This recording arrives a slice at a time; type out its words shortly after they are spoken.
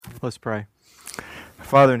Let's pray.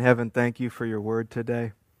 Father in heaven, thank you for your word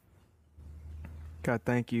today. God,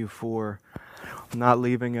 thank you for not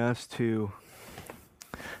leaving us to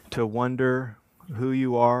wonder who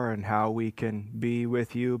you are and how we can be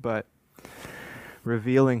with you, but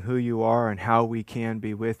revealing who you are and how we can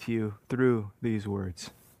be with you through these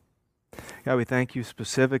words. God, we thank you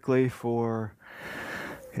specifically for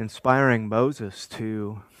inspiring Moses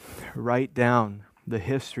to write down the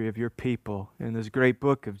history of your people in this great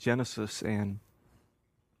book of Genesis, and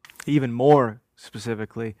even more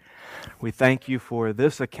specifically, we thank you for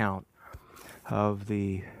this account of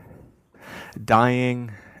the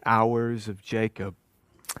dying hours of Jacob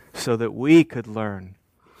so that we could learn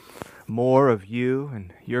more of you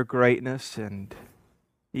and your greatness, and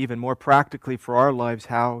even more practically for our lives,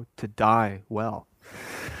 how to die well.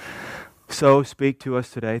 So speak to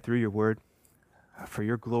us today through your word for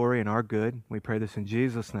your glory and our good. We pray this in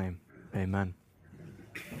Jesus' name. Amen.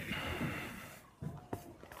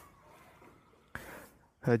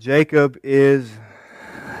 Jacob is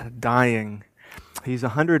dying. He's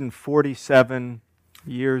 147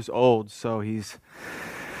 years old, so he's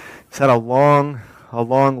had a long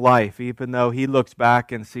life, even though he looks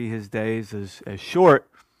back and see his days as short.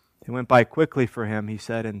 It went by quickly for him, he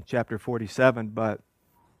said in chapter 47, but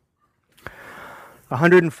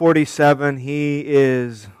 147, he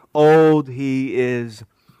is old, he is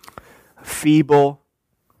feeble,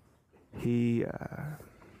 he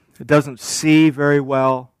doesn't see very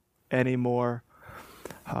well anymore.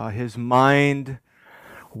 His mind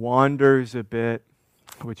wanders a bit,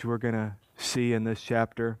 which we're going to see in this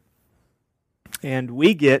chapter. And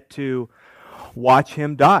we get to watch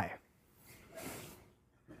him die.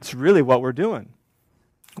 It's really what we're doing.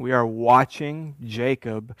 We are watching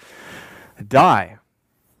Jacob die.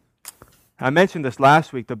 I mentioned this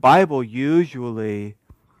last week. The Bible usually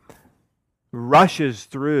rushes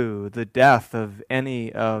through the death of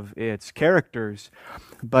any of its characters,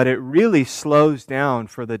 but it really slows down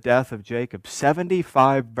for the death of Jacob.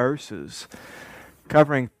 75 verses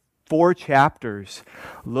covering 4 chapters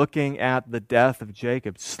looking at the death of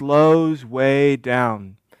Jacob slows way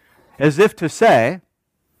down, as if to say,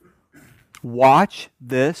 watch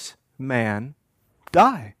this man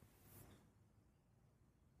die.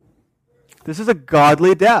 This is a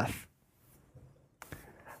godly death.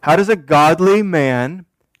 How does a godly man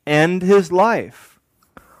end his life?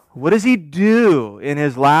 What does he do in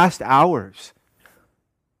his last hours?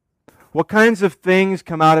 What kinds of things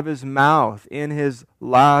come out of his mouth in his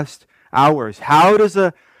last hours? How does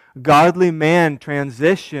a godly man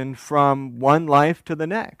transition from one life to the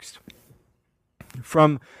next?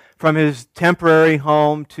 From his temporary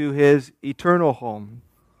home to his eternal home?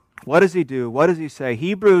 What does he do? What does he say?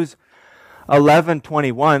 Hebrews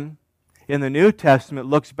 11:21 in the New Testament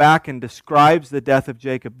looks back and describes the death of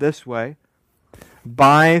Jacob this way.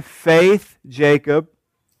 By faith, Jacob,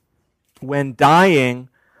 when dying,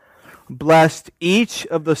 blessed each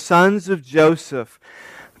of the sons of Joseph,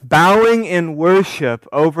 bowing in worship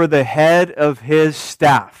over the head of his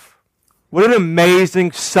staff. What an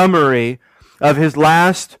amazing summary of his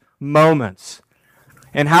last moments.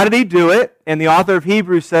 And how did he do it? And the author of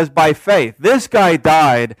Hebrews says, by faith. This guy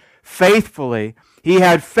died faithfully. He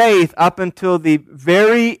had faith up until the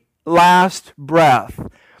very last breath.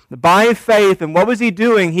 By faith, and what was he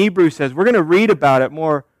doing? Hebrews says, we're going to read about it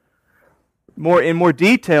more in more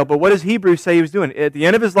detail, but what does Hebrews say he was doing? At the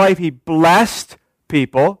end of his life, he blessed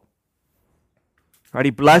people. Right?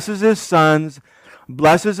 He blesses his sons,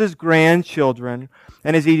 blesses his grandchildren,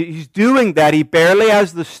 and as he's doing that, he barely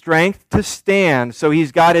has the strength to stand, so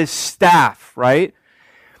he's got his staff, right?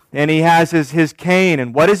 And he has his cane,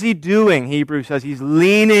 and what is he doing? Hebrews says he's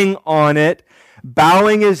leaning on it,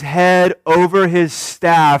 bowing his head over his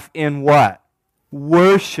staff in what?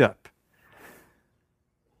 Worship.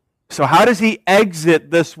 So how does he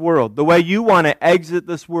exit this world? The way you want to exit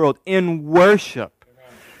this world, in worship.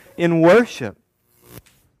 In worship.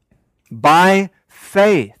 By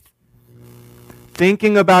faith.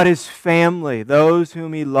 Thinking about his family, those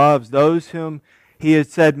whom he loves, those whom he had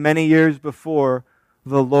said many years before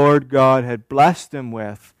the Lord God had blessed him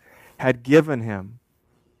with, had given him.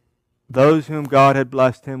 Those whom God had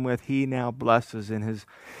blessed him with, he now blesses in his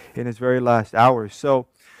very last hours. So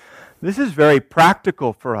this is very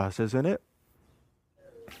practical for us, isn't it?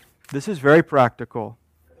 This is very practical.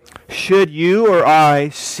 Should you or I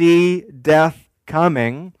see death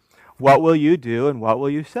coming, what will you do and what will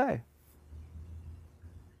you say?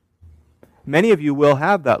 Many of you will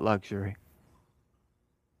have that luxury.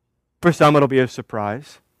 For some, it'll be a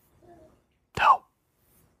surprise. No,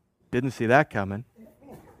 didn't see that coming.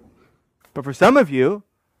 But for some of you,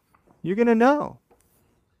 you're going to know.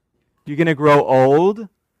 You're going to grow old?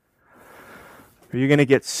 Are you going to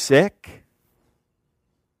get sick?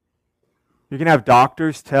 You're going to have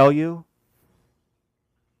doctors tell you,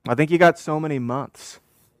 I think you got so many months.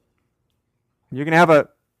 You're going to have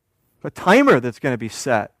a timer that's going to be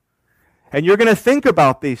set. And you're going to think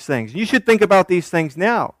about these things. You should think about these things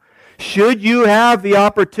now. Should you have the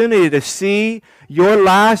opportunity to see your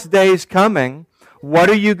last days coming, what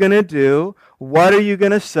are you going to do? What are you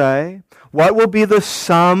going to say? What will be the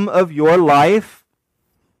sum of your life?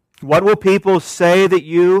 What will people say that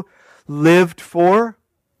you lived for?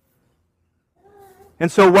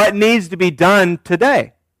 And so what needs to be done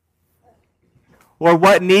today? Or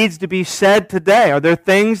what needs to be said today? Are there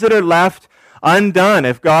things that are left undone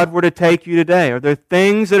if God were to take you today? Are there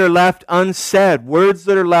things that are left unsaid, words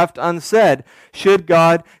that are left unsaid, should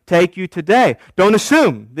God take you today? Don't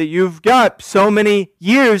assume that you've got so many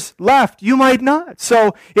years left. You might not.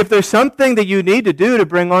 So if there's something that you need to do to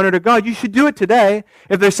bring honor to God, you should do it today.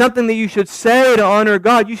 If there's something that you should say to honor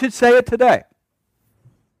God, you should say it today.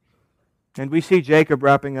 And we see Jacob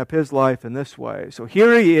wrapping up his life in this way. So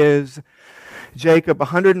here he is, Jacob,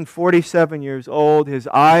 147 years old. His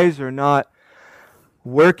eyes are not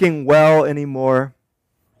working well anymore.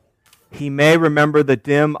 He may remember the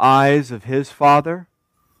dim eyes of his father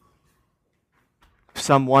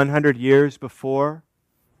some 100 years before,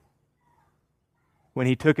 when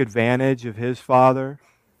he took advantage of his father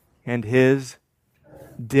and his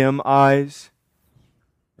dim eyes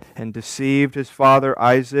and deceived his father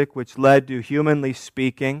Isaac, which led to, humanly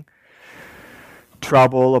speaking,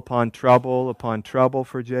 trouble upon trouble upon trouble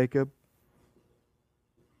for Jacob.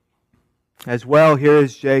 As well, here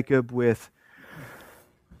is Jacob with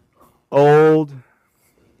old,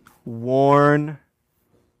 worn,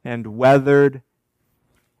 and weathered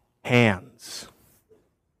hands.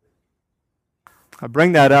 I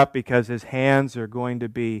bring that up because his hands are going to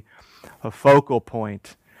be a focal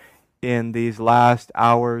point in these last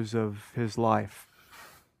hours of his life.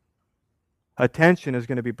 Attention is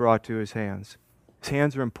going to be brought to his hands. His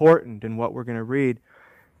hands are important in what we're going to read.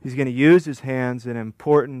 He's going to use his hands in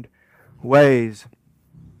important ways.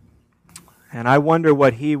 And I wonder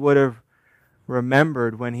what he would have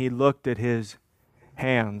remembered when he looked at his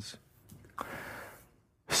hands.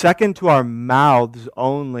 Second to our mouths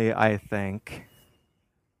only, I think,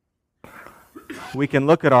 we can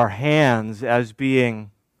look at our hands as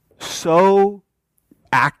being so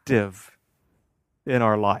active in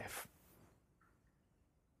our life.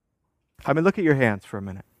 I mean, look at your hands for a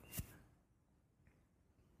minute.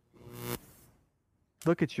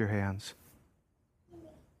 Look at your hands.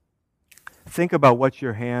 Think about what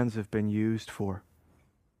your hands have been used for.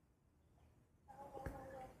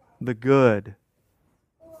 The good,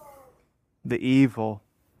 the evil,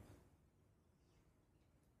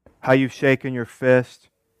 how you've shaken your fist,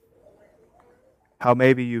 how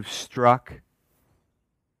maybe you've struck,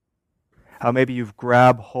 how maybe you've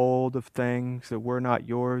grabbed hold of things that were not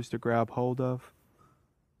yours to grab hold of,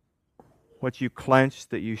 what you clenched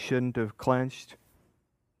that you shouldn't have clenched,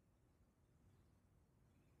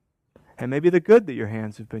 and maybe the good that your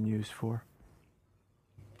hands have been used for.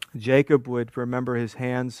 Jacob would remember his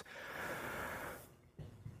hands.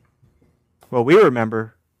 Well, we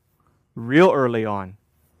remember real early on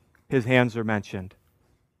his hands are mentioned.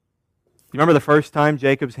 You remember the first time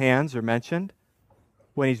Jacob's hands are mentioned?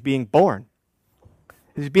 When he's being born.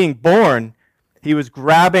 He's being born, he was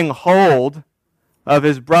grabbing hold of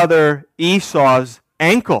his brother Esau's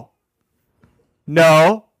ankle.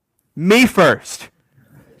 No, me first.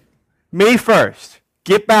 Me first.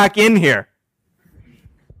 Get back in here.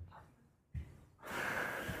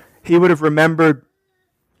 He would have remembered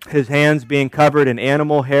his hands being covered in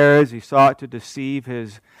animal hairs. He sought to deceive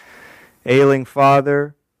his ailing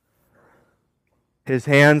father. His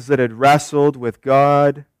hands that had wrestled with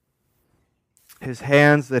God. His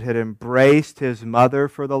hands that had embraced his mother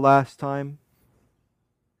for the last time.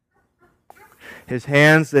 His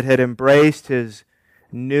hands that had embraced his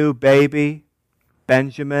new baby,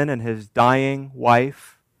 Benjamin, and his dying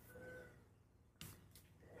wife.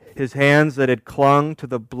 His hands that had clung to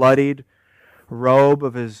the bloodied robe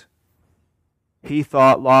of his, he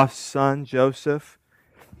thought, lost son, Joseph.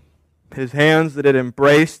 His hands that had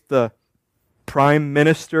embraced the prime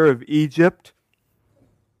minister of Egypt.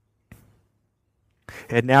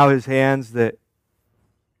 And now his hands that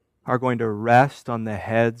are going to rest on the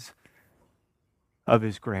heads of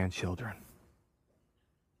his grandchildren.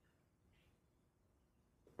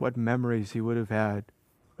 What memories he would have had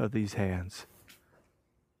of these hands.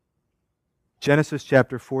 Genesis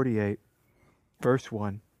chapter 48, verse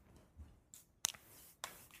 1.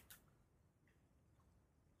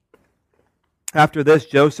 After this,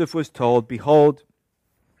 Joseph was told, "Behold,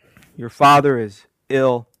 your father is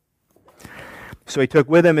ill." So he took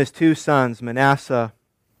with him his two sons, Manasseh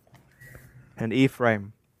and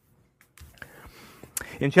Ephraim.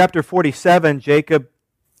 In chapter 47, Jacob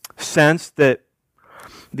sensed that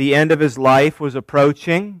the end of his life was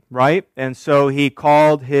approaching, right? And so he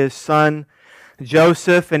called his son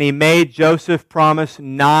Joseph, and he made Joseph promise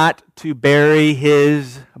not to bury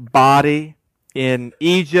his body in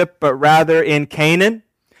Egypt, but rather in Canaan,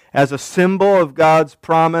 as a symbol of God's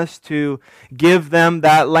promise to give them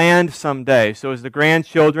that land someday. So as the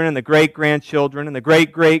grandchildren and the great-grandchildren and the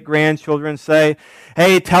great-great-grandchildren say,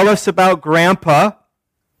 "Hey, tell us about Grandpa,"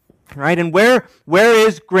 right? And where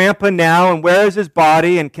is Grandpa now, and where is his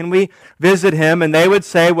body, and can we visit him? And they would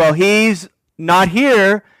say, "Well, he's not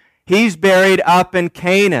here. He's buried up in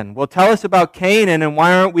Canaan." Well, tell us about Canaan, and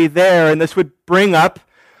why aren't we there? And this would bring up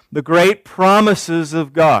the great promises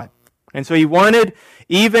of God. And so he wanted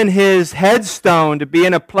even his headstone to be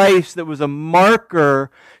in a place that was a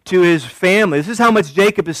marker to his family. This is how much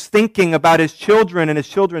Jacob is thinking about his children and his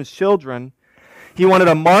children's children. He wanted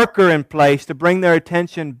a marker in place to bring their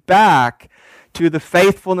attention back to the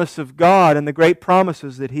faithfulness of God and the great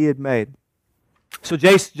promises that he had made. So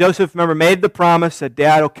Joseph, remember, made the promise, said,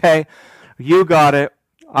 "Dad, okay, you got it.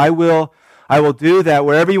 I will do that.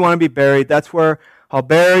 Wherever you want to be buried, that's where I'll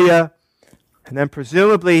bury you." And then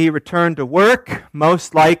presumably he returned to work,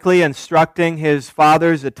 most likely instructing his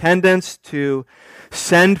father's attendants to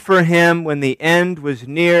send for him when the end was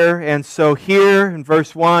near. And so here in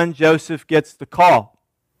verse 1, Joseph gets the call.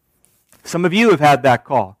 Some of you have had that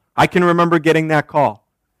call. I can remember getting that call.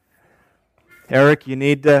 "Eric, you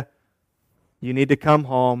need to come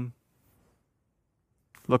home.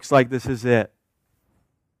 Looks like this is it.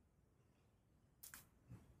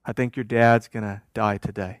 I think your dad's going to die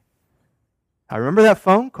today." I remember that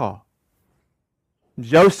phone call.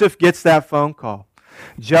 Joseph gets that phone call.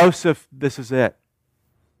 "Joseph, this is it.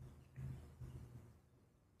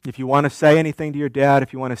 If you want to say anything to your dad,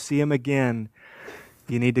 if you want to see him again,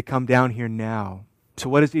 you need to come down here now." So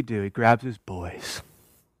what does he do? He grabs his boys.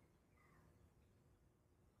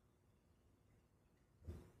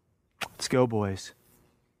 "Let's go, boys.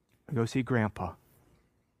 Go see Grandpa.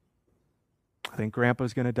 I think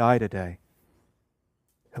Grandpa's going to die today,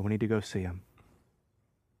 and we need to go see him."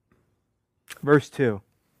 Verse 2.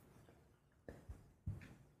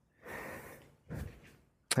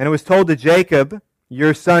 "And it was told to Jacob,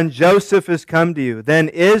 'Your son Joseph has come to you.' Then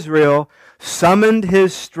Israel summoned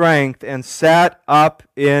his strength and sat up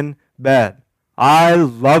in bed." I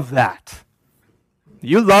love that.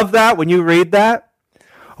 You love that when you read that?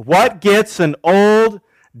 What gets an old,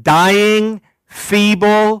 dying,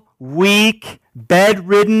 feeble, weak,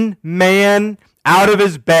 bedridden man out of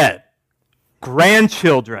his bed?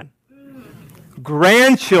 Grandchildren.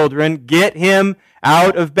 Grandchildren get him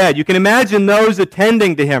out of bed. You can imagine those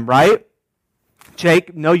attending to him, right?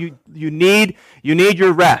 "Jake, no, you need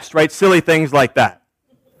your rest," right? Silly things like that.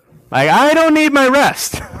 Like, "I don't need my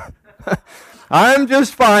rest. I'm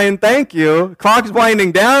just fine, thank you. Clock's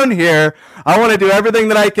winding down here. I want to do everything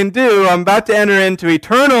that I can do. I'm about to enter into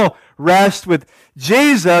eternal rest with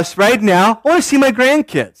Jesus right now. I want to see my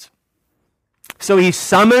grandkids." So he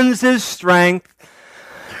summons his strength,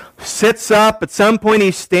 sits up. At some point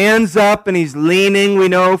he stands up and he's leaning, we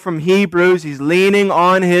know from Hebrews, he's leaning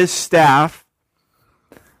on his staff.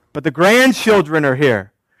 But the grandchildren are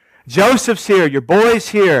here. Joseph's here, your boy's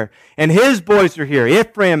here, and his boys are here,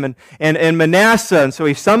 Ephraim and Manasseh. And so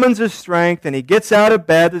he summons his strength and he gets out of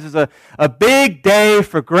bed. This is a big day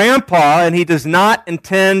for Grandpa, and he does not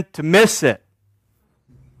intend to miss it.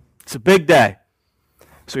 It's a big day.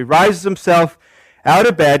 So he rises himself out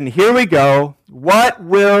of bed, and here we go. What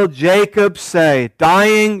will Jacob say?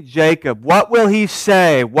 Dying Jacob. What will he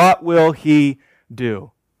say? What will he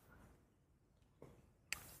do?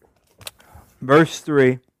 Verse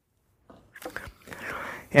 3.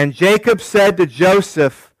 "And Jacob said to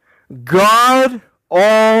Joseph, 'God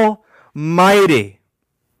Almighty.'"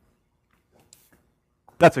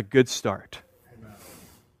 That's a good start.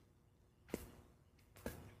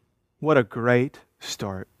 What a great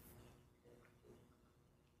start.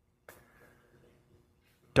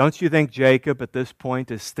 Don't you think Jacob at this point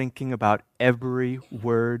is thinking about every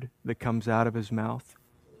word that comes out of his mouth?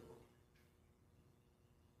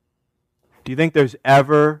 Do you think there's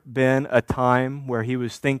ever been a time where he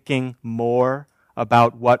was thinking more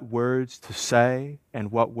about what words to say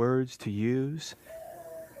and what words to use?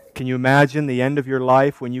 Can you imagine the end of your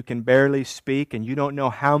life when you can barely speak and you don't know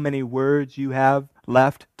how many words you have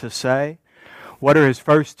left to say? What are his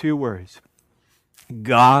first two words?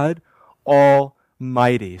 God Almighty.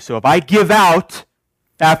 Almighty. So if I give out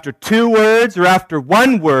after 2 words or after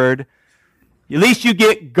 1 word, at least you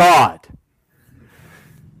get God.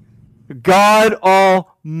 God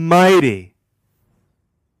Almighty.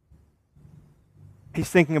 He's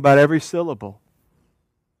thinking about every syllable.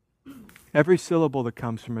 Every syllable that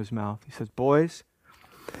comes from his mouth. He says, boys,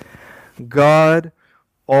 God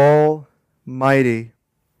Almighty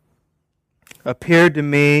appeared to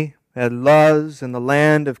me at Luz in the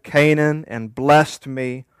land of Canaan and blessed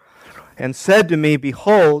me and said to me,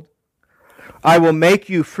 behold, I will make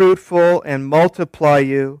you fruitful and multiply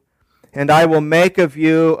you, and I will make of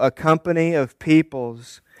you a company of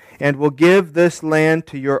peoples, and will give this land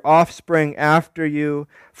to your offspring after you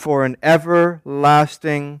for an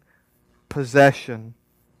everlasting possession.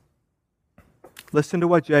 Listen to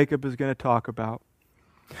what Jacob is going to talk about.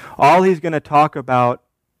 All he's going to talk about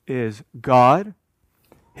is God,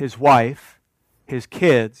 his wife, his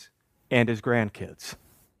kids, and his grandkids.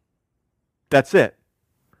 That's it.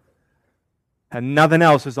 And nothing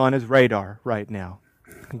else is on his radar right now.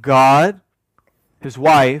 God, his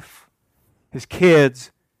wife, his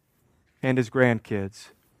kids, and his grandkids.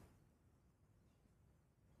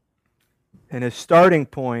 And his starting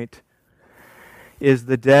point is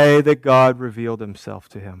the day that God revealed himself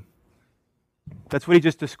to him. That's what he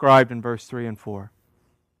just described in verse 3 and 4.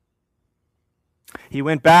 He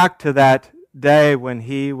went back to that day when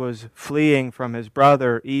he was fleeing from his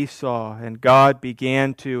brother Esau, and God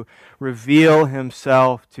began to reveal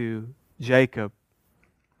himself to Jacob.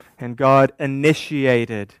 And God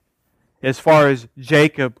initiated, as far as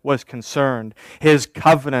Jacob was concerned, his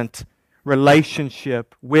covenant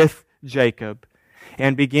relationship with Jacob,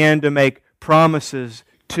 and began to make promises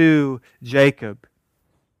to Jacob.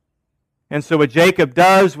 And so what Jacob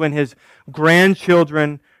does when his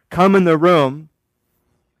grandchildren come in the room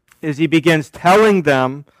is he begins telling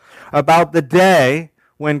them about the day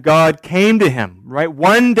when God came to him, right?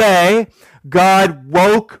 One day, God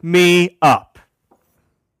woke me up.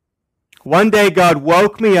 One day God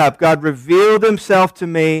woke me up. God revealed himself to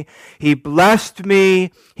me. He blessed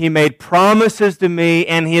me. He made promises to me,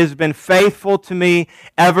 and he has been faithful to me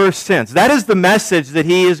ever since. That is the message that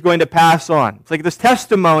he is going to pass on. It's like this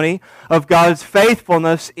testimony of God's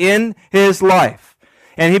faithfulness in his life.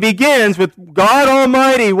 And he begins with, God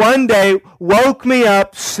Almighty one day woke me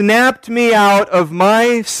up, snapped me out of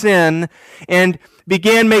my sin, and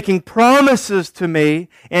began making promises to me,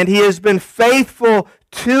 and he has been faithful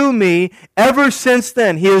to me ever since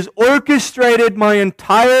then. He has orchestrated my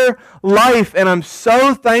entire life, and I'm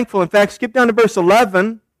so thankful. In fact, skip down to verse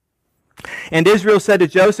 11. And Israel said to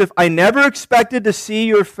Joseph, I never expected to see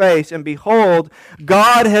your face, and behold,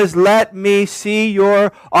 God has let me see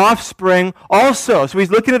your offspring also. So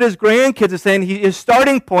he's looking at his grandkids and saying his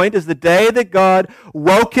starting point is the day that God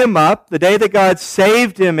woke him up, the day that God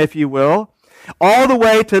saved him, if you will, all the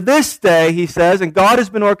way to this day, he says, and God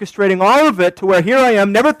has been orchestrating all of it to where here I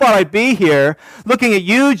am, never thought I'd be here, looking at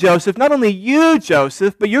you, Joseph, not only you,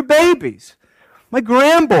 Joseph, but your babies, my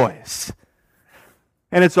grandboys.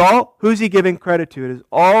 And it's all, who's he giving credit to? It is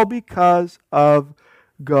all because of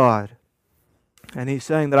God. And he's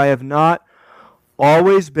saying that I have not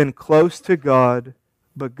always been close to God,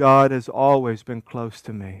 but God has always been close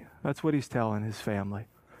to me. That's what he's telling his family.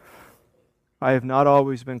 I have not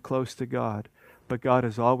always been close to God, but God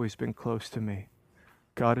has always been close to me.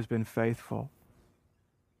 God has been faithful.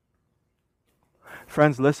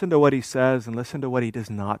 Friends, listen to what he says and listen to what he does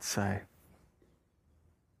not say.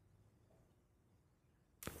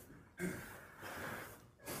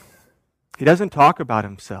 He doesn't talk about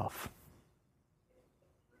himself.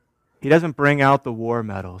 He doesn't bring out the war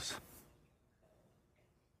medals.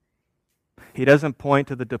 He doesn't point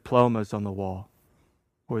to the diplomas on the wall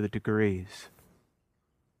or the degrees.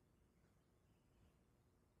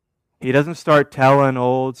 He doesn't start telling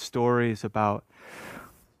old stories about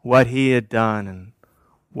what he had done and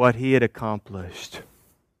what he had accomplished.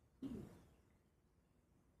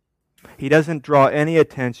 He doesn't draw any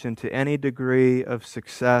attention to any degree of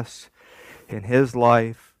success in his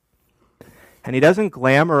life. And he doesn't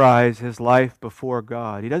glamorize his life before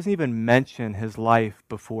God. He doesn't even mention his life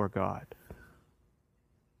before God.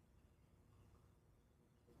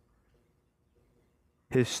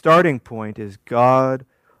 His starting point is God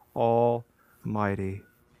Almighty.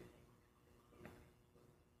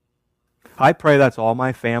 I pray that's all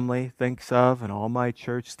my family thinks of and all my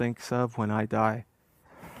church thinks of when I die.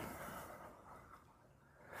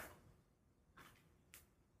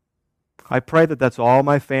 I pray that that's all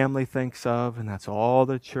my family thinks of and that's all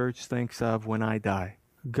the church thinks of when I die.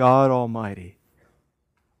 God Almighty.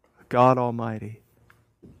 God Almighty.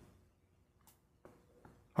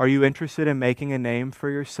 Are you interested in making a name for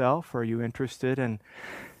yourself? Are you interested in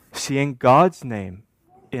seeing God's name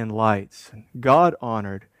in lights, and God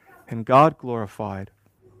honored and God glorified?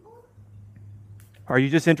 Are you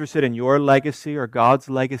just interested in your legacy or God's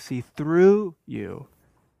legacy through you?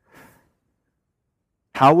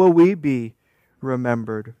 How will we be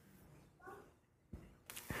remembered?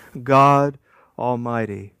 God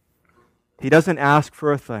Almighty. He doesn't ask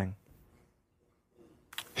for a thing.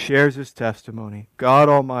 Shares his testimony. God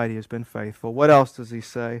Almighty has been faithful. What else does he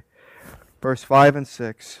say? Verse 5 and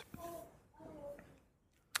 6.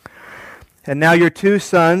 And now your 2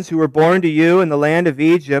 sons who were born to you in the land of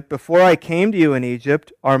Egypt, before I came to you in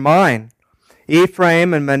Egypt, are mine.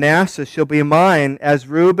 Ephraim and Manasseh shall be mine, as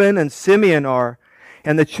Reuben and Simeon are.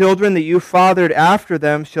 And the children that you fathered after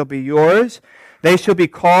them shall be yours. They shall be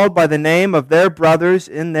called by the name of their brothers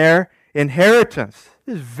in their inheritance.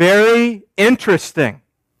 This is very interesting,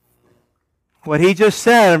 what he just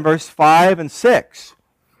said in verse 5 and 6.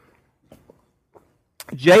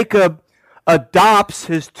 Jacob adopts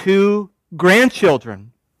his 2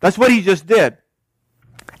 grandchildren. That's what he just did.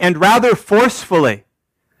 And rather forcefully.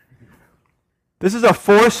 This is a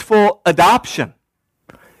forceful adoption.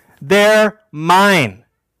 They're mine.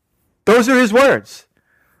 Those are his words.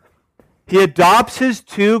 He adopts his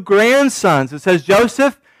 2 grandsons. It says,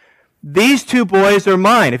 Joseph, these 2 boys are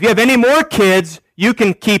mine. If you have any more kids, you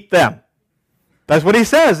can keep them. That's what he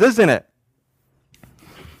says, isn't it?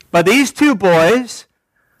 But these 2 boys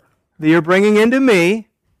that you're bringing into me,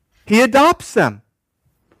 he adopts them.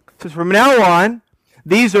 He says, from now on,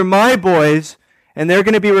 these are my boys, and they're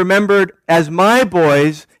going to be remembered as my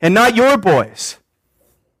boys and not your boys.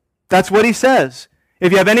 That's what he says.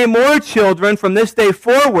 If you have any more children from this day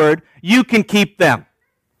forward, you can keep them.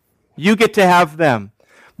 You get to have them.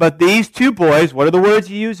 But these 2 boys, what are the words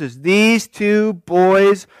he uses? These 2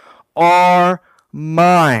 boys are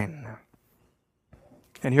mine.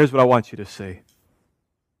 And here's what I want you to see.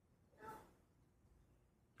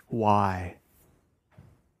 Why?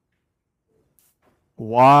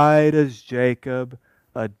 Why does Jacob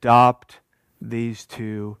adopt these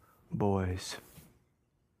 2 boys?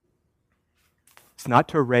 It's not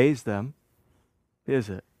to raise them, is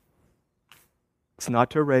it? It's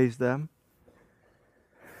not to raise them.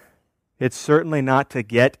 It's certainly not to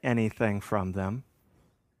get anything from them.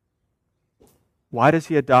 Why does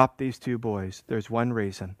he adopt these 2 boys? There's one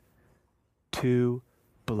reason: to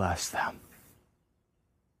bless them.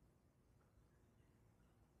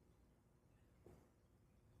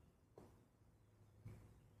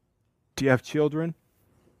 Do you have children?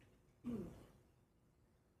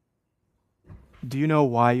 Do you know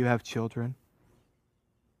why you have children?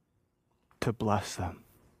 To bless them.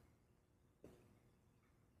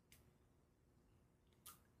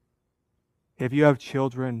 If you have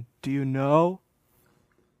children, do you know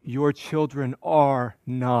your children are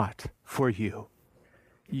not for you?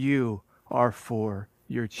 You are for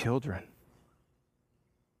your children.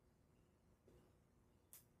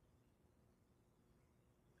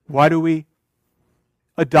 Why do we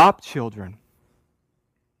adopt children?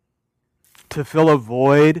 To fill a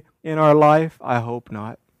void in our life? I hope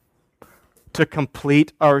not. To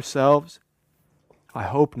complete ourselves? I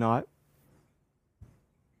hope not.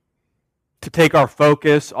 To take our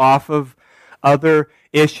focus off of other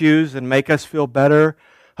issues and make us feel better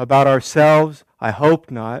about ourselves? I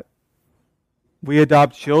hope not. We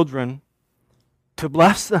adopt children to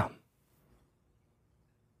bless them.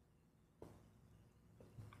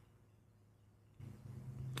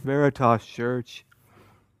 Veritas Church,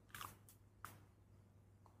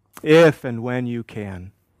 if and when you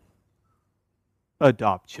can,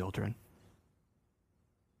 adopt children.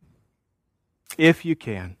 If you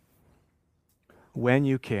can, when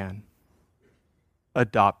you can,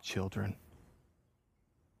 adopt children.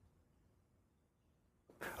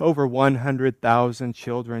 Over 100,000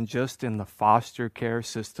 children just in the foster care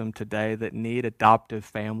system today that need adoptive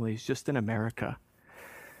families just in America.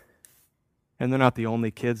 And they're not the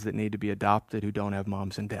only kids that need to be adopted who don't have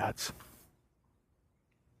moms and dads.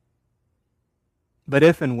 But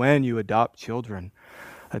if and when you adopt children,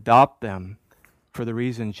 adopt them for the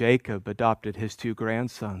reason Jacob adopted his 2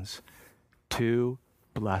 grandsons, to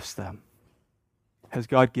bless them. Has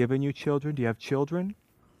God given you children? Do you have children?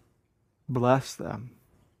 Bless them.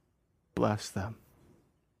 Bless them.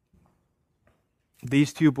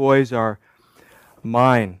 These 2 boys are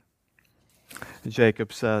mine,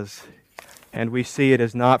 Jacob says. And we see it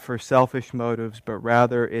as not for selfish motives, but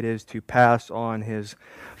rather it is to pass on his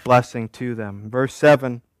blessing to them. Verse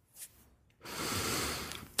 7.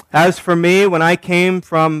 As for me, when I came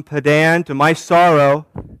from Padan, to my sorrow,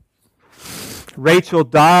 Rachel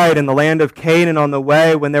died in the land of Canaan on the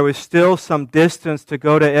way when there was still some distance to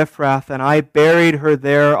go to Ephrath, and I buried her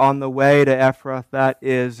there on the way to Ephrath, that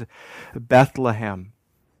is Bethlehem.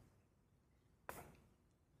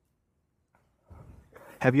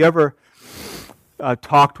 Have you ever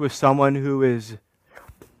talked with someone who is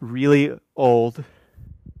really old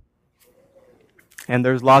and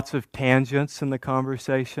there's lots of tangents in the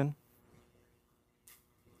conversation?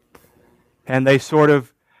 And they sort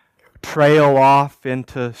of trail off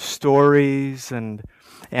into stories and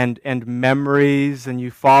memories, and you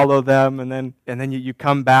follow them, and then you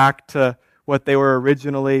come back to what they were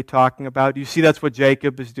originally talking about. Do you see that's what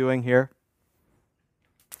Jacob is doing here?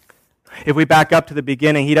 If we back up to the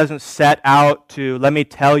beginning, he doesn't set out to, let me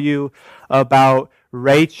tell you about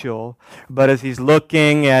Rachel, but as he's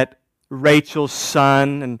looking at Rachel's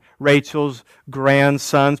son and Rachel's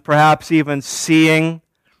grandsons, perhaps even seeing,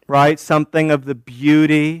 right, something of the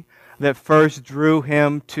beauty that first drew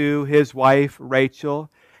him to his wife, Rachel.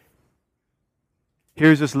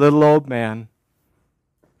 Here's this little old man,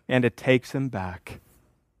 and it takes him back.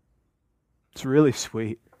 It's really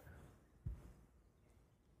sweet.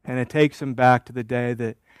 And it takes him back to the day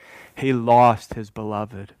that he lost his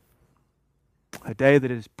beloved. A day that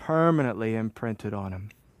is permanently imprinted on him.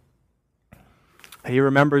 He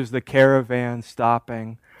remembers the caravan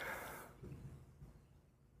stopping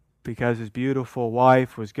because his beautiful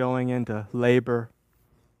wife was going into labor.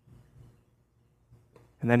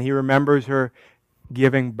 And then he remembers her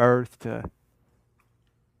giving birth to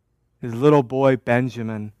his little boy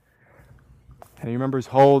Benjamin. And he remembers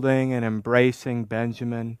holding and embracing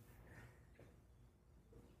Benjamin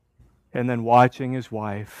and then watching his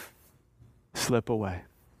wife slip away.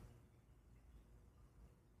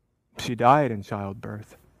 She died in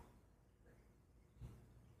childbirth.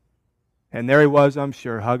 And there he was, I'm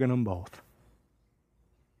sure, hugging them both.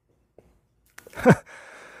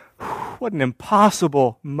 What an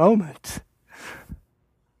impossible moment.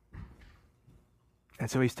 And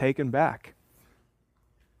so he's taken back.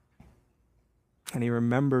 And he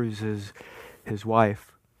remembers his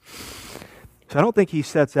wife. So I don't think he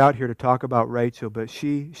sets out here to talk about Rachel, but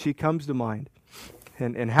she comes to mind.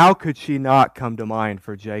 And how could she not come to mind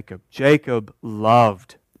for Jacob? Jacob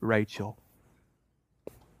loved Rachel.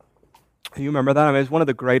 You remember that? I mean, it's one of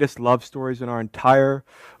the greatest love stories in our entire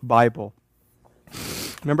Bible.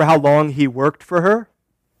 Remember how long he worked for her?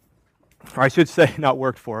 Or I should say, not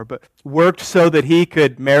worked for her, but worked so that he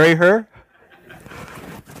could marry her?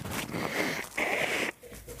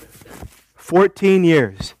 14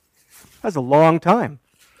 years. That's a long time.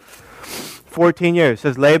 14 years.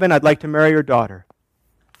 Says Laban, I'd like to marry your daughter.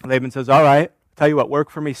 Laban says, all right, tell you what, work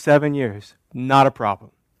for me 7 years. Not a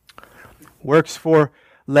problem. Works for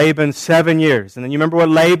Laban 7 years. And then you remember what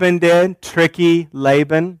Laban did? Tricky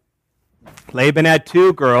Laban. Laban had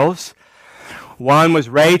 2 girls. One was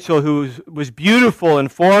Rachel, who was beautiful in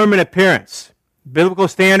form and appearance. Biblical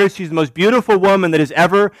standards, she's the most beautiful woman that is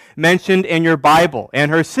ever mentioned in your Bible.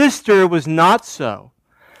 And her sister was not so.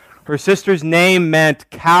 Her sister's name meant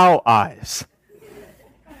cow eyes.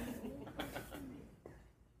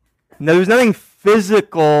 Now, there was nothing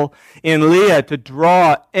physical in Leah to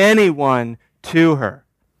draw anyone to her.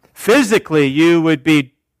 Physically, you would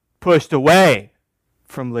be pushed away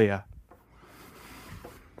from Leah.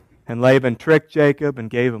 And Laban tricked Jacob and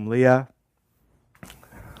gave him Leah.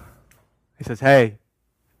 He says, hey,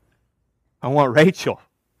 I want Rachel.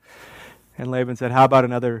 And Laban said, how about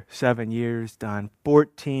another 7 years? Done.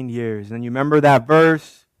 14 years. And you remember that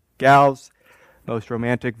verse, gals? Most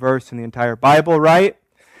romantic verse in the entire Bible, right?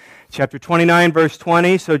 Chapter 29, verse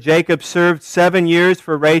 20. So Jacob served 7 years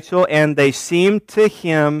for Rachel, and they seemed to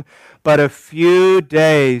him but a few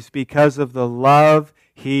days because of the love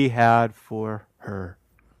he had for her.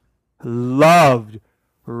 Loved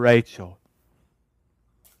Rachel.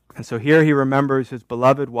 And so here he remembers his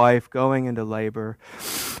beloved wife going into labor,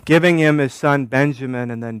 giving him his son Benjamin,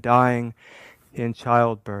 and then dying in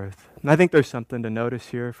childbirth. And I think there's something to notice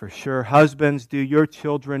here for sure. Husbands, do your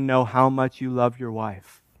children know how much you love your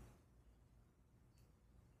wife?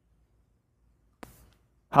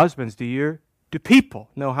 Husbands, do people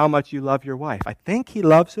know how much you love your wife? I think he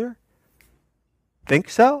loves her. Think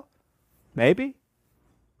so? Maybe.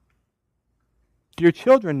 Do your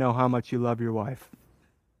children know how much you love your wife?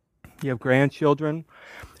 You have grandchildren?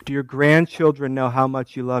 Do your grandchildren know how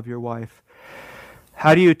much you love your wife?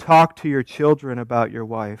 How do you talk to your children about your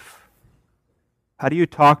wife? How do you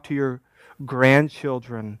talk to your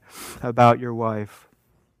grandchildren about your wife?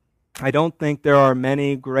 I don't think there are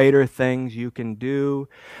many greater things you can do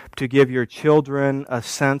to give your children a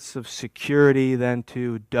sense of security than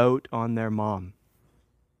to dote on their mom.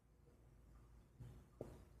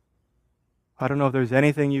 I don't know if there's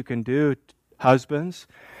anything you can do, husbands,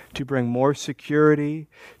 to bring more security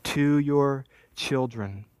to your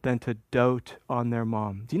children than to dote on their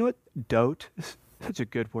mom. Do you know what dote is? Such a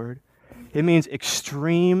good word. It means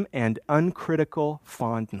extreme and uncritical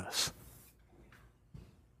fondness.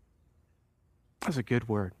 That's a good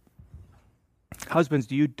word. Husbands,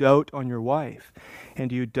 do you dote on your wife? And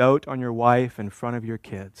do you dote on your wife in front of your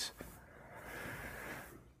kids?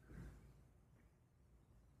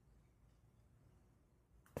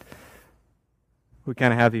 We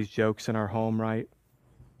kind of have these jokes in our home, right?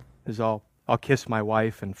 I'll kiss my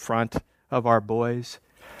wife in front of our boys.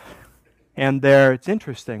 And it's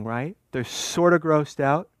interesting, right? They're sort of grossed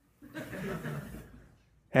out.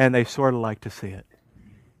 And they sort of like to see it.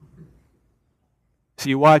 So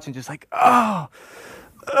you watch and just like, oh.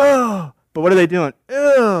 But what are they doing?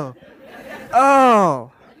 Ew.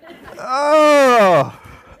 Oh.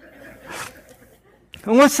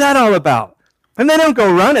 And what's that all about? And they don't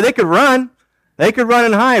go running. They could run. They could run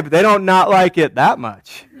and hide, but they don't not like it that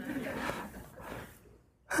much.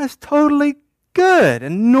 That's totally good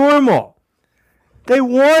and normal. They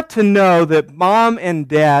want to know that mom and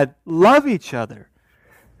dad love each other.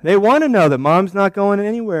 They want to know that mom's not going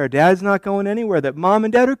anywhere, dad's not going anywhere, that mom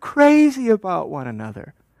and dad are crazy about one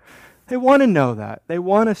another. They want to know that. They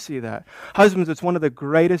want to see that. Husbands, it's one of the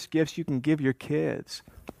greatest gifts you can give your kids.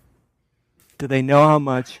 Do they know how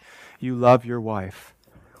much you love your wife?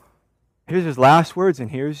 Here's his last words, and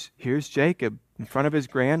here's Jacob in front of his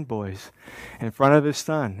grandboys, in front of his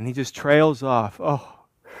son, and he just trails off. Oh,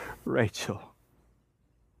 Rachel,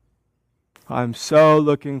 I'm so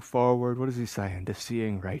looking forward, what is he saying, to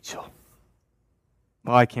seeing Rachel.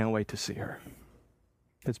 Oh, I can't wait to see her.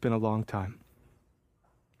 It's been a long time.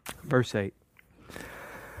 Verse 8.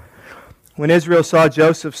 When Israel saw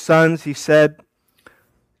Joseph's sons, he said,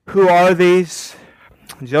 "Who are these?"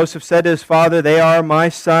 And Joseph said to his father, "They are my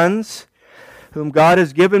sons, whom God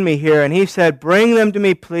has given me here." And he said, "Bring them to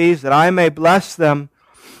me, please, that I may bless them."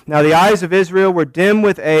 Now the eyes of Israel were dim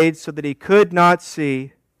with age, so that he could not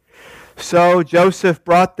see. So Joseph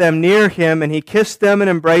brought them near him, and he kissed them and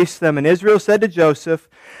embraced them. And Israel said to Joseph,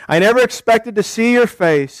 "I never expected to see your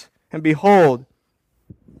face, and behold,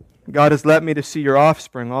 God has let me to see your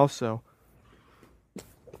offspring also."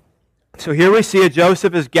 So here we see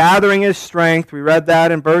Joseph is gathering his strength. We read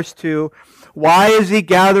that in verse 2. Why is he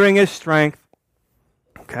gathering his strength?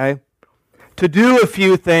 Okay. To do a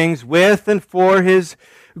few things with and for his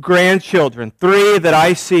grandchildren. 3 that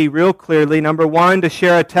I see real clearly. Number 1, to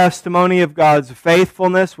share a testimony of God's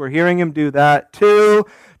faithfulness. We're hearing him do that. 2,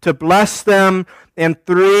 to bless them. And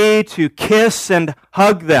 3, to kiss and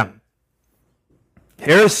hug them.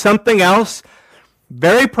 Here's something else,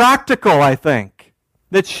 very practical, I think,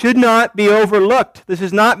 that should not be overlooked. This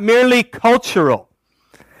is not merely cultural.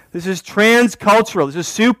 This is transcultural. This is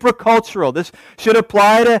supracultural. This should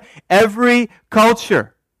apply to every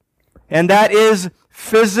culture. And that is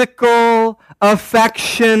physical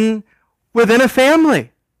affection within a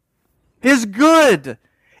family. Is good,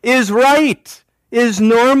 is right, is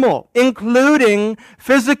normal, including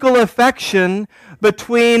physical affection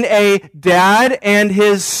between a dad and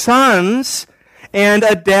his sons and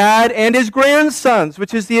a dad and his grandsons,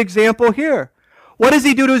 which is the example here. What does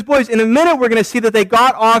he do to his boys? In a minute, we're going to see that they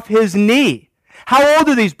got off his knee. How old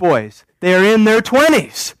are these boys? They're in their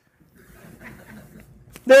 20s.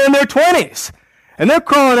 They're in their 20s. And they're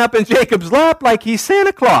crawling up in Jacob's lap like he's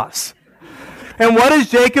Santa Claus. And what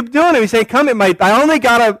is Jacob doing? He's saying, "Come, I only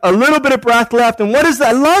got a little bit of breath left." And what is that?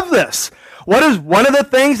 I love this. What is one of the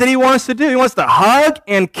things that he wants to do? He wants to hug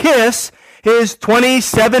and kiss his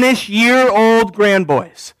 27-ish year old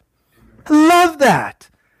grandboys. I love that.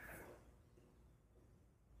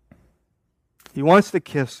 He wants to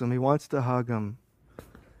kiss them. He wants to hug them.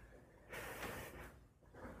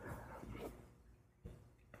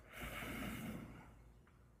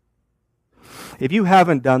 If you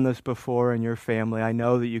haven't done this before in your family, I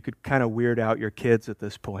know that you could kind of weird out your kids at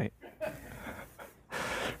this point.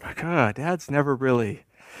 Like, Dad's never really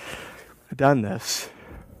done this.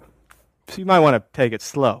 So you might want to take it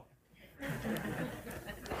slow.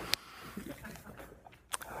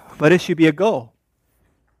 But it should be a goal.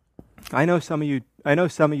 I know some of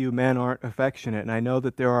you men aren't affectionate, and I know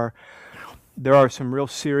that there are some real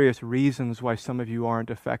serious reasons why some of you aren't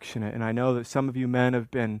affectionate, and I know that some of you men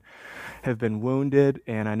have been wounded,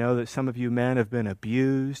 and I know that some of you men have been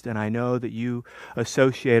abused, and I know that you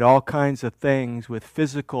associate all kinds of things with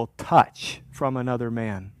physical touch from another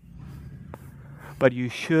man. But you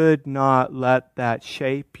should not let that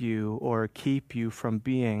shape you or keep you from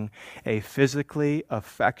being a physically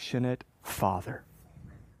affectionate father.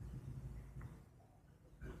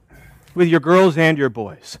 with your girls and your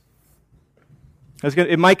boys.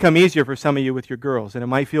 It might come easier for some of you with your girls, and it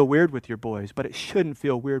might feel weird with your boys, but it shouldn't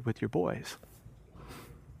feel weird with your boys.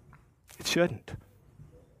 It shouldn't.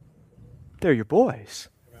 They're your boys.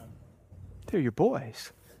 They're your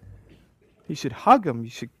boys. You should hug them. You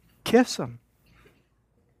should kiss them.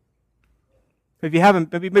 If you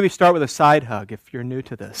haven't, maybe start with a side hug if you're new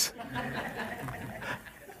to this.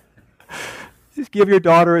 Just give your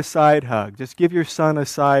daughter a side hug. Just give your son a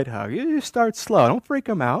side hug. You just start slow. Don't freak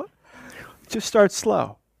them out. Just start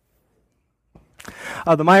slow.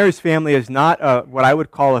 The Myers family is not what I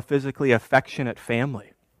would call a physically affectionate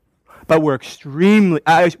family. But we're extremely,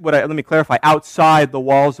 let me clarify, outside the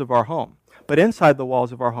walls of our home. But inside the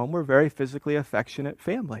walls of our home, we're a very physically affectionate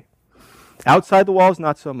family. Outside the walls,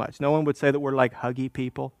 not so much. No one would say that we're like huggy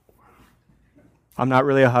people. I'm not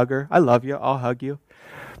really a hugger. I love you. I'll hug you.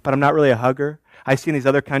 But I'm not really a hugger. I see in these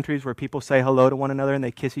other countries where people say hello to one another and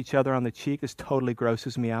they kiss each other on the cheek. This totally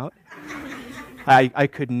grosses me out. I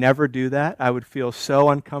could never do that. I would feel so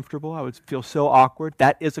uncomfortable. I would feel so awkward.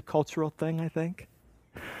 That is a cultural thing, I think.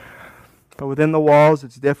 But within the walls,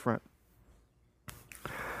 it's different.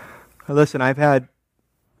 Now listen, I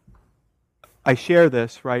share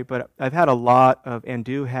this, right, but I've had a lot of, and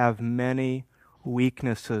do have many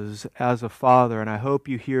weaknesses as a father, and I hope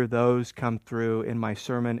you hear those come through in my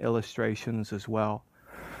sermon illustrations as well.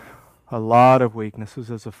 A lot of weaknesses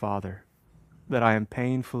as a father that I am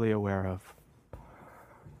painfully aware of.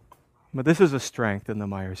 But this is a strength in the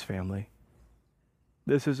Myers family.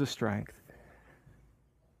 This is a strength.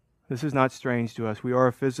 This is not strange to us. We are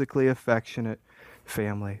a physically affectionate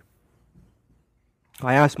family.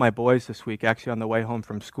 I asked my boys this week, actually on the way home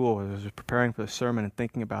from school, as I was preparing for the sermon and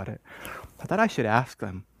thinking about it, I thought I should ask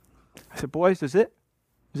them. I said, boys, does it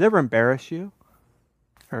ever embarrass you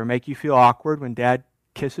or make you feel awkward when Dad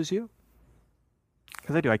kisses you?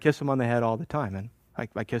 Because I do. I kiss him on the head all the time, and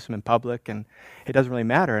I kiss him in public, and it doesn't really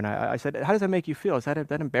matter. And I said, how does that make you feel? Does that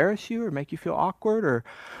embarrass you or make you feel awkward or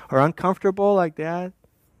uncomfortable like Dad?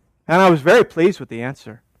 And I was very pleased with the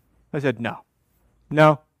answer. I said,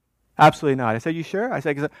 no, absolutely not. I said, you sure? I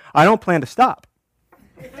said, 'cause I don't plan to stop.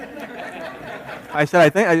 I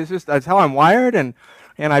said, that's how I'm wired, and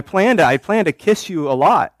I plan to kiss you a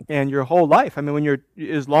lot and your whole life. I mean,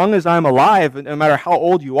 as long as I'm alive, no matter how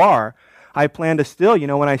old you are, I plan to still,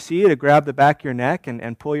 when I see you, to grab the back of your neck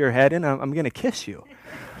and pull your head in. I'm going to kiss you,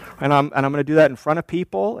 and I'm going to do that in front of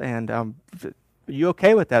people. And are you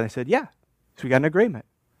okay with that? I said, yeah. So we got an agreement.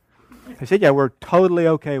 I said, yeah, we're totally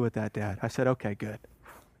okay with that, Dad. I said, okay, good.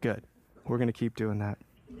 We're going to keep doing that.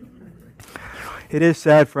 It is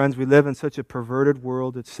sad, friends. We live in such a perverted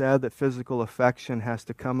world. It's sad that physical affection has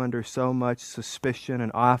to come under so much suspicion,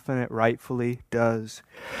 and often it rightfully does.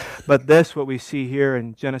 But this, what we see here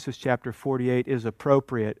in Genesis chapter 48, is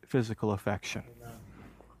appropriate physical affection. Amen.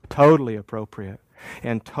 Totally appropriate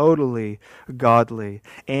and totally godly,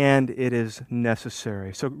 and it is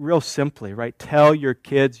necessary. So real simply, right, tell your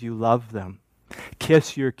kids you love them.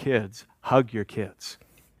 Kiss your kids. Hug your kids.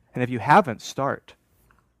 And if you haven't, start.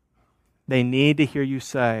 They need to hear you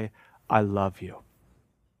say, I love you.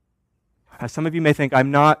 Now, some of you may think,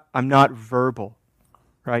 I'm not verbal,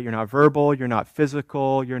 right? You're not verbal, you're not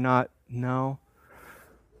physical, no.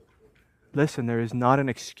 Listen, there is not an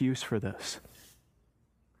excuse for this.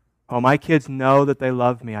 Oh, my kids know that they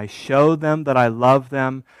love me. I show them that I love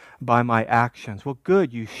them by my actions. Well,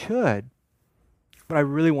 good, you should. But I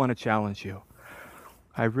really want to challenge you.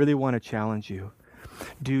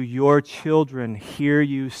 Do your children hear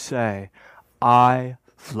you say, I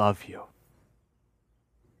love you?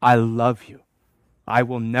 I love you. I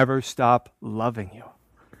will never stop loving you.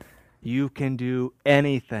 You can do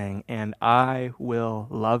anything, and I will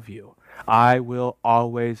love you. I will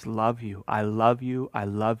always love you. I love you. I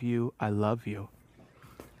love you. I love you.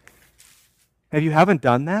 If you haven't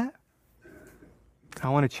done that, I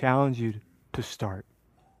want to challenge you to start.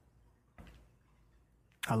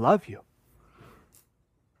 I love you.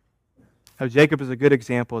 Now, Jacob is a good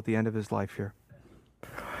example at the end of his life here.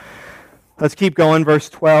 Let's keep going, verse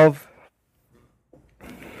 12.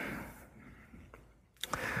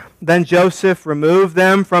 Then Joseph removed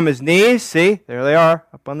them from his knees. See, there they are,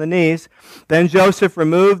 up on the knees. Then Joseph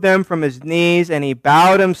removed them from his knees, and he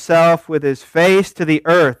bowed himself with his face to the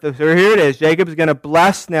earth. So here it is. Jacob is going to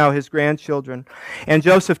bless now his grandchildren. And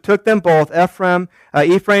Joseph took them both, Ephraim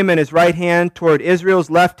in his right hand toward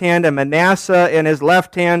Israel's left hand, and Manasseh in his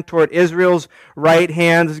left hand toward Israel's right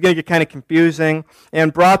hand. This is going to get kind of confusing.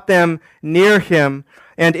 And brought them near him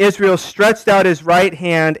And Israel stretched out his right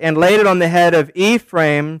hand and laid it on the head of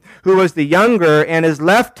Ephraim, who was the younger, and his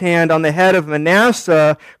left hand on the head of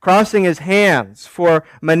Manasseh, crossing his hands. For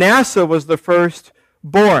Manasseh was the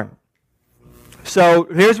firstborn. So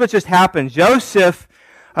here's what just happened. Joseph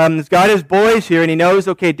has got his boys here, and he knows,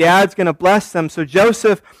 okay, Dad's going to bless them. So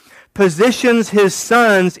Joseph positions his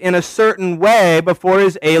sons in a certain way before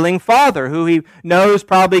his ailing father, who he knows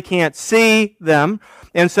probably can't see them.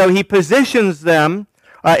 And so he positions them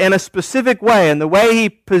in a specific way. And the way he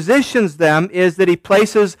positions them is that he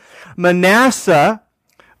places Manasseh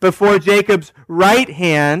before Jacob's right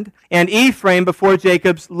hand and Ephraim before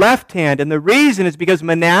Jacob's left hand. And the reason is because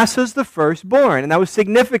Manasseh's the firstborn, and that was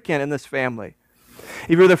significant in this family.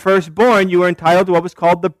 If you were the firstborn, you were entitled to what was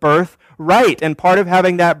called the birthright. And part of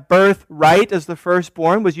having that birthright as the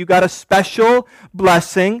firstborn was you got a special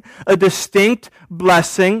blessing, a distinct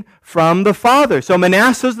blessing from the father. So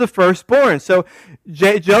Manasseh's the firstborn. So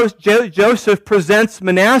Joseph presents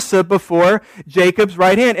Manasseh before Jacob's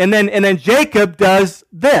right hand. And then Jacob does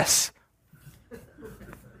this.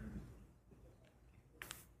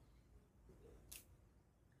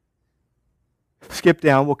 Skip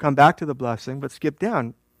down. We'll come back to the blessing, but skip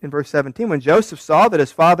down in verse 17. When Joseph saw that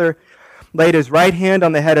his father laid his right hand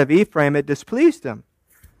on the head of Ephraim, it displeased him.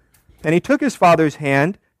 And he took his father's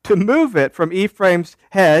hand to move it from Ephraim's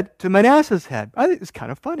head to Manasseh's head. I think it's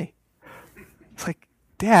kind of funny. It's like,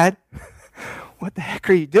 Dad, what the heck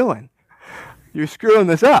are you doing? You're screwing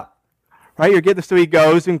this up, right? You're getting this. So he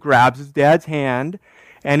goes and grabs his dad's hand,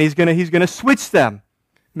 and he's gonna switch them,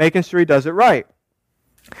 making sure he does it right.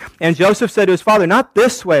 And Joseph said to his father, "Not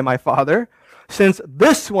this way, my father, since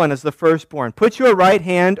this one is the firstborn. Put your right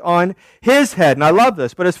hand on his head." And I love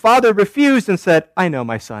this. But his father refused and said, "I know,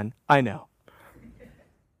 my son, I know."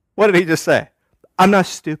 What did he just say? I'm not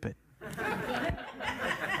stupid.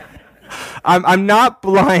 I'm not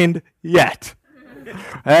blind yet.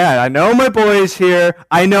 I know my boy's here.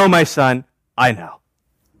 I know my son. I know.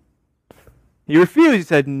 He refused. He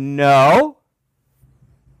said, "No,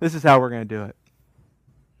 this is how we're going to do it.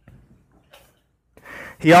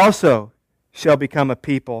 He also shall become a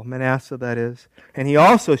people," Manasseh that is, "and he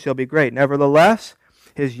also shall be great. Nevertheless,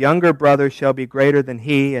 his younger brother shall be greater than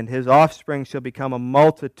he, and his offspring shall become a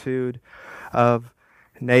multitude of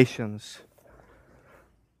nations."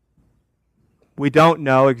 We don't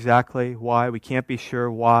know exactly why. We can't be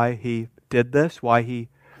sure why he did this, why he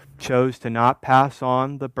chose to not pass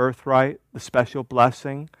on the birthright, the special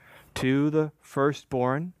blessing, to the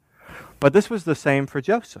firstborn. But this was the same for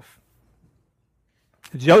Joseph.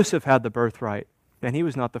 Joseph had the birthright, and he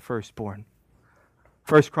was not the firstborn.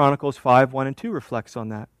 1 Chronicles 5, 1 and 2 reflects on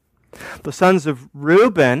that. The sons of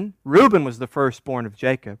Reuben was the firstborn of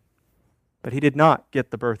Jacob, but he did not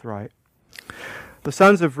get the birthright. The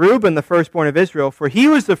sons of Reuben, the firstborn of Israel, for he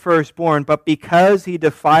was the firstborn, but because he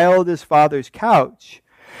defiled his father's couch,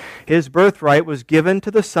 his birthright was given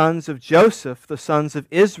to the sons of Joseph, the sons of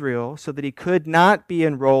Israel, so that he could not be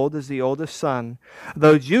enrolled as the oldest son.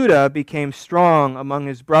 Though Judah became strong among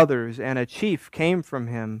his brothers, and a chief came from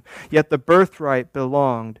him, yet the birthright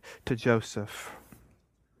belonged to Joseph.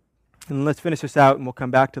 And let's finish this out, and we'll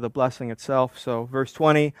come back to the blessing itself. So, verse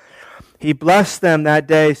 20, he blessed them that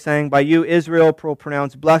day, saying, "By you Israel will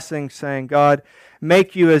pronounce blessing, saying, God,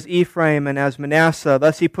 make you as Ephraim and as Manasseh."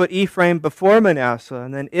 Thus he put Ephraim before Manasseh.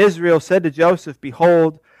 And then Israel said to Joseph,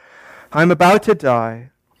 "Behold, I am about to die,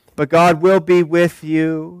 but God will be with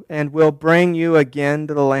you and will bring you again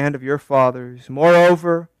to the land of your fathers.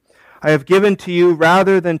 Moreover, I have given to you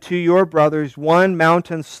rather than to your brothers one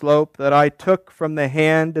mountain slope that I took from the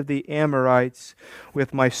hand of the Amorites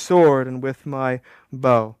with my sword and with my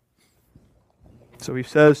bow." So he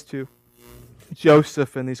says to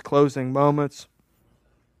Joseph in these closing moments,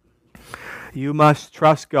 you must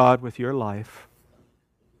trust God with your life,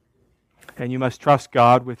 and you must trust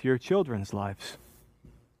God with your children's lives,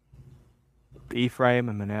 Ephraim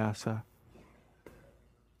and Manasseh.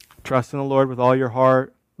 Trust in the Lord with all your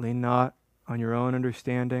heart. Lean not on your own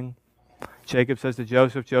understanding. Jacob says to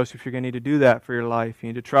Joseph, "Joseph, you're going to need to do that for your life. You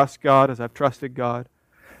need to trust God as I've trusted God.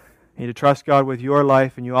 You need to trust God with your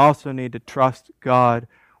life, and you also need to trust God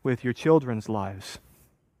with your children's lives."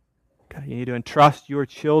 Okay? You need to entrust your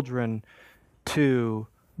children to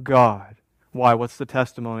God. Why? What's the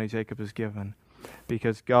testimony Jacob has given?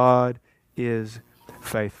 Because God is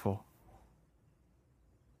faithful.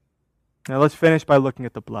 Now let's finish by looking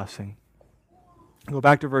at the blessing. Go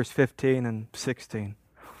back to verse 15 and 16.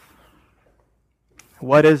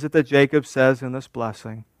 What is it that Jacob says in this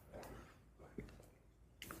blessing?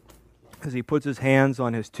 As he puts his hands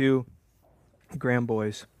on his two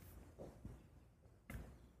grandboys.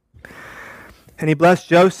 And he blessed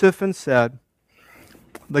Joseph and said,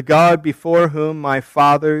 "The God before whom my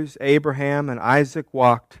fathers Abraham and Isaac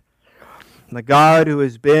walked, and the God who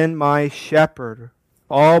has been my shepherd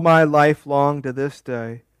all my life long to this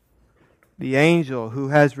day, the angel who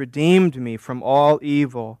has redeemed me from all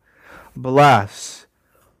evil, bless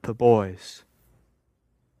the boys.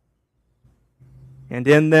 And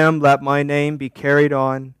in them let my name be carried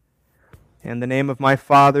on, and the name of my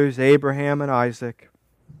fathers Abraham and Isaac,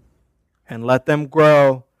 and let them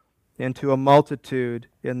grow into a multitude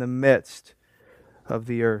in the midst of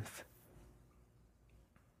the earth."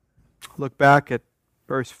 Look back at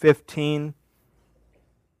verse 15,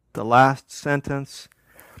 the last sentence.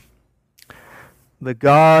 "The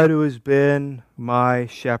God who has been my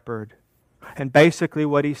shepherd." And basically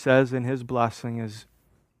what he says in his blessing is,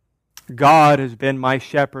 God has been my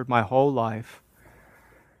shepherd my whole life.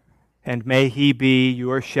 And may he be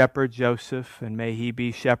your shepherd, Joseph, and may he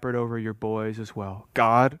be shepherd over your boys as well.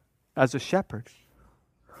 God as a shepherd.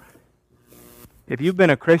 If you've been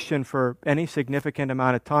a Christian for any significant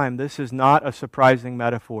amount of time, this is not a surprising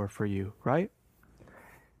metaphor for you, right?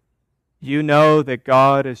 You know that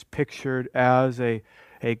God is pictured as a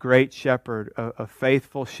great shepherd, a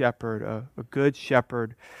faithful shepherd, a good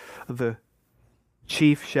shepherd, the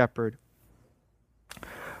chief shepherd.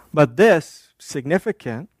 But this,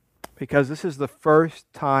 significant, because this is the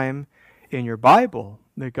first time in your Bible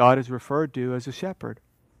that God is referred to as a shepherd.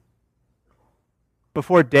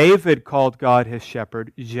 Before David called God his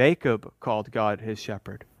shepherd, Jacob called God his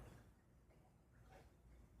shepherd.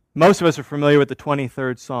 Most of us are familiar with the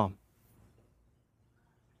 23rd Psalm.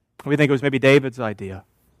 We think it was maybe David's idea.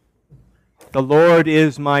 The Lord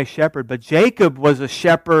is my shepherd. But Jacob was a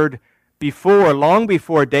shepherd before, long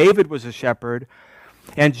before David was a shepherd.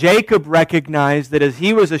 And Jacob recognized that as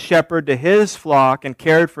he was a shepherd to his flock and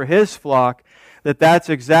cared for his flock, that's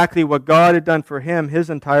exactly what God had done for him his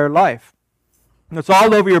entire life. It's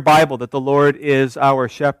all over your Bible that the Lord is our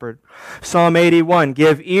shepherd. Psalm 81,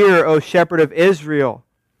 "Give ear, O shepherd of Israel,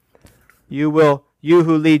 you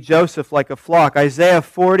who lead Joseph like a flock." Isaiah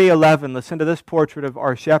 40:11, listen to this portrait of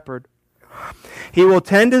our shepherd. "He will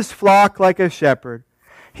tend his flock like a shepherd.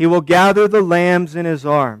 He will gather the lambs in his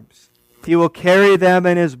arms. He will carry them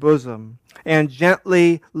in his bosom and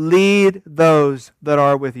gently lead those that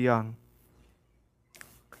are with young."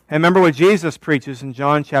 And remember what Jesus preaches in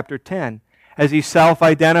John chapter 10, as he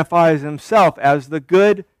self-identifies himself as the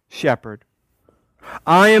good shepherd.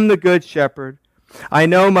 "I am the good shepherd. I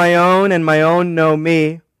know my own, and my own know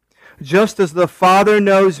me. Just as the Father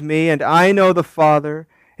knows me, and I know the Father,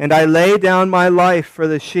 and I lay down my life for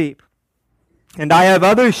the sheep. And I have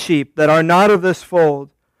other sheep that are not of this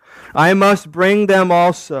fold. I must bring them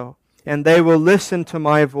also, and they will listen to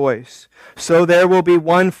my voice. So there will be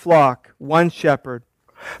one flock, one shepherd."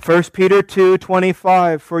 1 Peter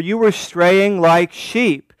 2:25, "For you were straying like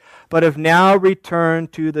sheep, but have now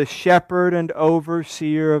returned to the shepherd and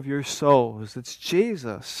overseer of your souls." It's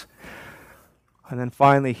Jesus. And then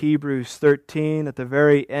finally, Hebrews 13, at the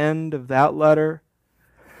very end of that letter.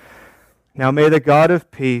 "Now may the God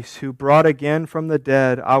of peace, who brought again from the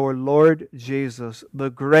dead our Lord Jesus,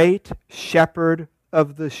 the great shepherd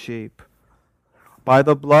of the sheep, by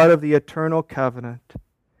the blood of the eternal covenant,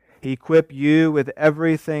 equip you with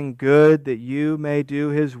everything good that you may do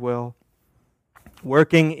his will,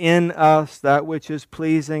 working in us that which is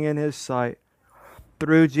pleasing in his sight,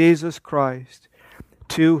 through Jesus Christ,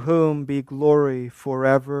 to whom be glory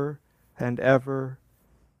forever and ever.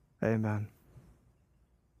 Amen."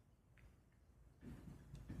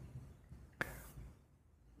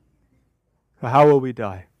 How will we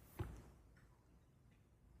die?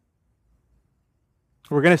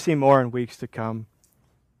 We're going to see more in weeks to come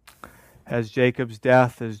as Jacob's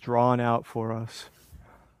death is drawn out for us.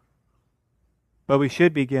 But we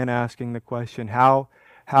should begin asking the question, how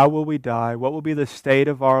will we die? What will be the state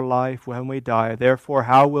of our life when we die? Therefore,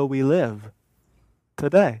 how will we live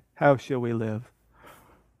today? How shall we live?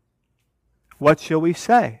 What shall we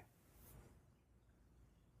say?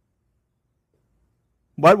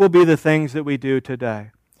 What will be the things that we do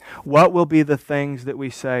today? What will be the things that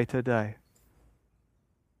we say today?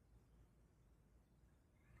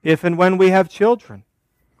 If and when we have children,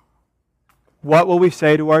 what will we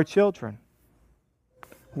say to our children?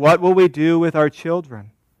 What will we do with our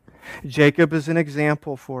children? Jacob is an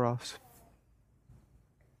example for us.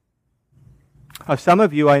 Some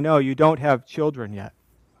of you, I know, you don't have children yet.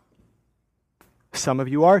 Some of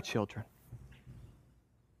you are children.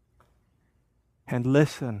 And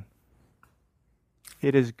listen,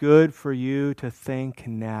 it is good for you to think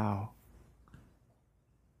now.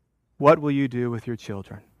 What will you do with your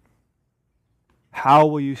children? How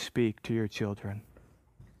will you speak to your children?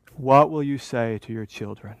 What will you say to your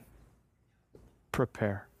children?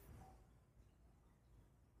 Prepare.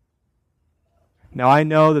 Now, I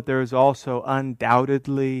know that there is also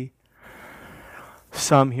undoubtedly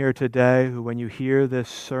some here today who, when you hear this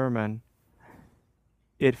sermon,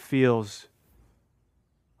 it feels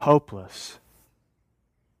hopeless.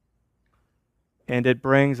 And it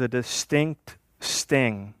brings a distinct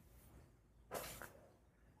sting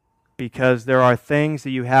because there are things that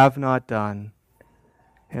you have not done,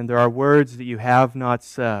 and there are words that you have not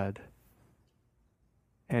said,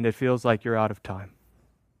 and it feels like you're out of time.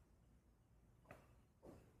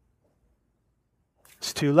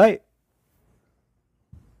 It's too late.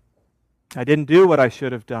 I didn't do what I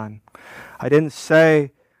should have done. I didn't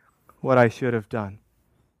say what I should have done.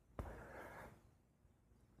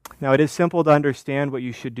 Now, it is simple to understand what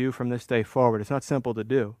you should do from this day forward. It's not simple to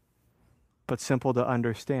do, but simple to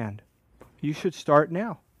understand. You should start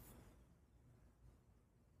now.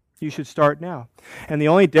 You should start now. And the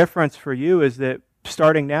only difference for you is that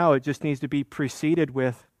starting now, it just needs to be preceded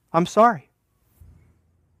with, I'm sorry.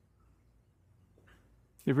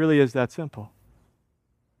 It really is that simple.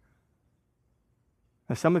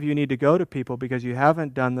 Now, some of you need to go to people because you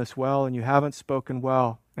haven't done this well and you haven't spoken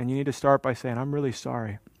well, and you need to start by saying, I'm really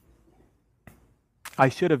sorry. I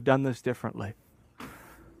should have done this differently.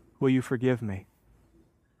 Will you forgive me?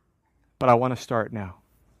 But I want to start now.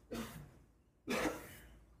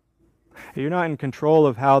 You're not in control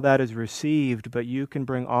of how that is received, but you can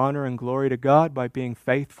bring honor and glory to God by being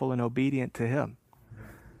faithful and obedient to Him,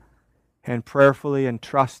 and prayerfully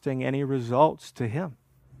entrusting any results to Him.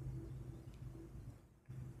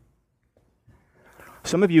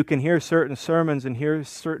 Some of you can hear certain sermons and hear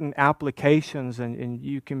certain applications, and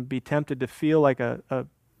you can be tempted to feel like a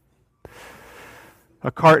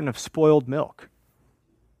carton of spoiled milk.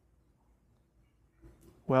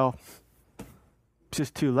 Well, it's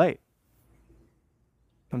just too late.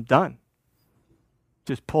 I'm done.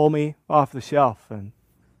 Just pull me off the shelf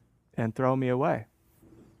and throw me away.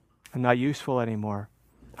 I'm not useful anymore.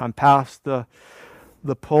 I'm past the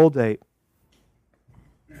pull date.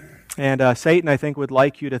 And Satan, I think, would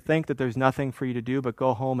like you to think that there's nothing for you to do but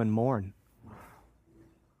go home and mourn.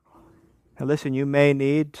 Now listen, you may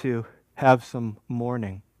need to have some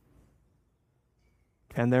mourning.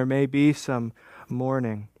 And there may be some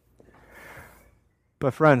mourning.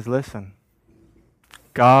 But friends, listen.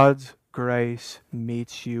 God's grace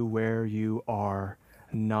meets you where you are,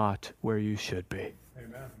 not where you should be.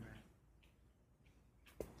 Amen.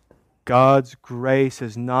 God's grace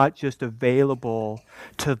is not just available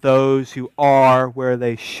to those who are where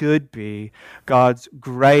they should be. God's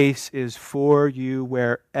grace is for you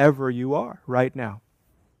wherever you are right now.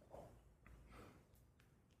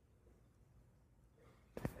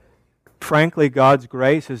 Frankly, God's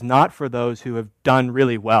grace is not for those who have done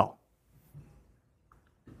really well.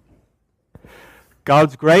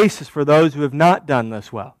 God's grace is for those who have not done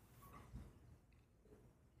this well.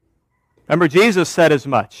 Remember, Jesus said as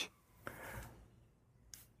much.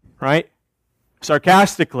 Right?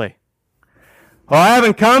 Sarcastically. Well, I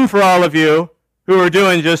haven't come for all of you who are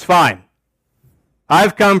doing just fine.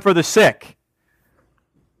 I've come for the sick.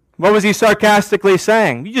 What was he sarcastically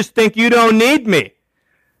saying? You just think you don't need me.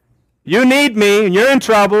 You need me, and you're in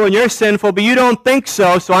trouble, and you're sinful, but you don't think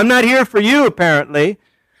so, so I'm not here for you, apparently.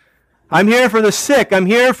 I'm here for the sick. I'm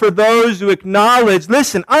here for those who acknowledge,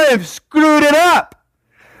 listen, I have screwed it up.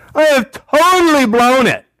 I have totally blown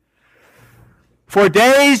it. For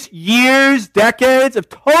days, years, decades, I've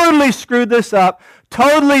totally screwed this up,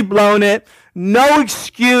 totally blown it, no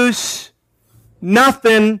excuse,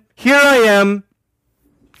 nothing. Here I am,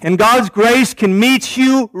 and God's grace can meet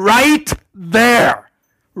you right there.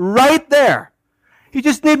 Right there. You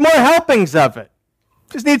just need more helpings of it.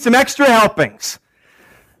 Just need some extra helpings.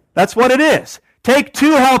 That's what it is. Take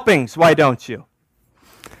 2 helpings, why don't you?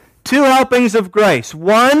 2 helpings of grace.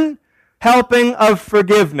 1 helping of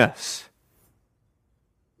forgiveness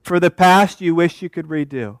for the past you wish you could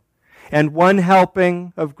redo. And 1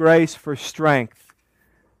 helping of grace for strength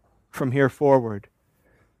from here forward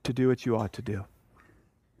to do what you ought to do.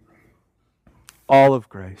 All of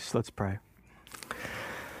grace. Let's pray.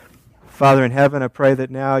 Father in heaven, I pray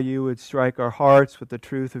that now you would strike our hearts with the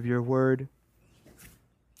truth of your word.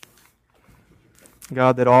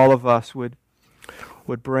 God, that all of us would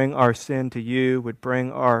bring our sin to you, would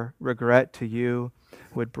bring our regret to you,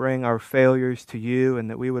 would bring our failures to you, and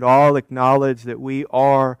that we would all acknowledge that we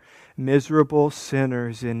are miserable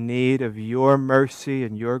sinners in need of your mercy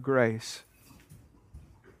and your grace.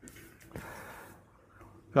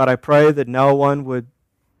 God, I pray that no one would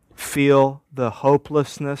feel the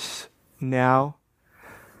hopelessness now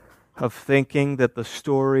of thinking that the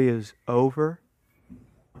story is over.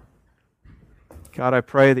 God, I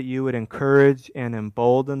pray that you would encourage and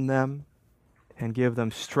embolden them and give them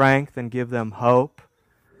strength and give them hope,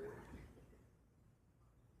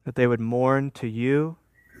 that they would mourn to you.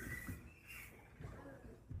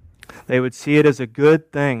 They would see it as a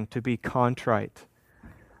good thing to be contrite,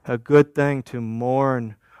 a good thing to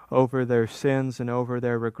mourn over their sins and over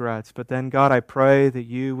their regrets. But then, God, I pray that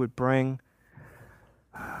you would bring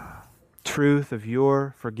truth of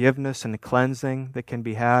your forgiveness and cleansing that can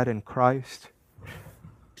be had in Christ.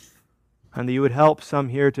 And that you would help some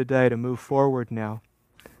here today to move forward now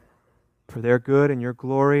for their good and your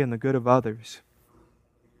glory and the good of others.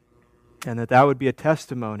 And that would be a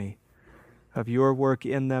testimony of your work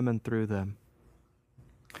in them and through them.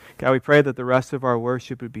 God, we pray that the rest of our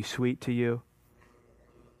worship would be sweet to you.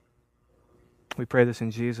 We pray this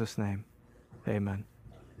in Jesus' name. Amen.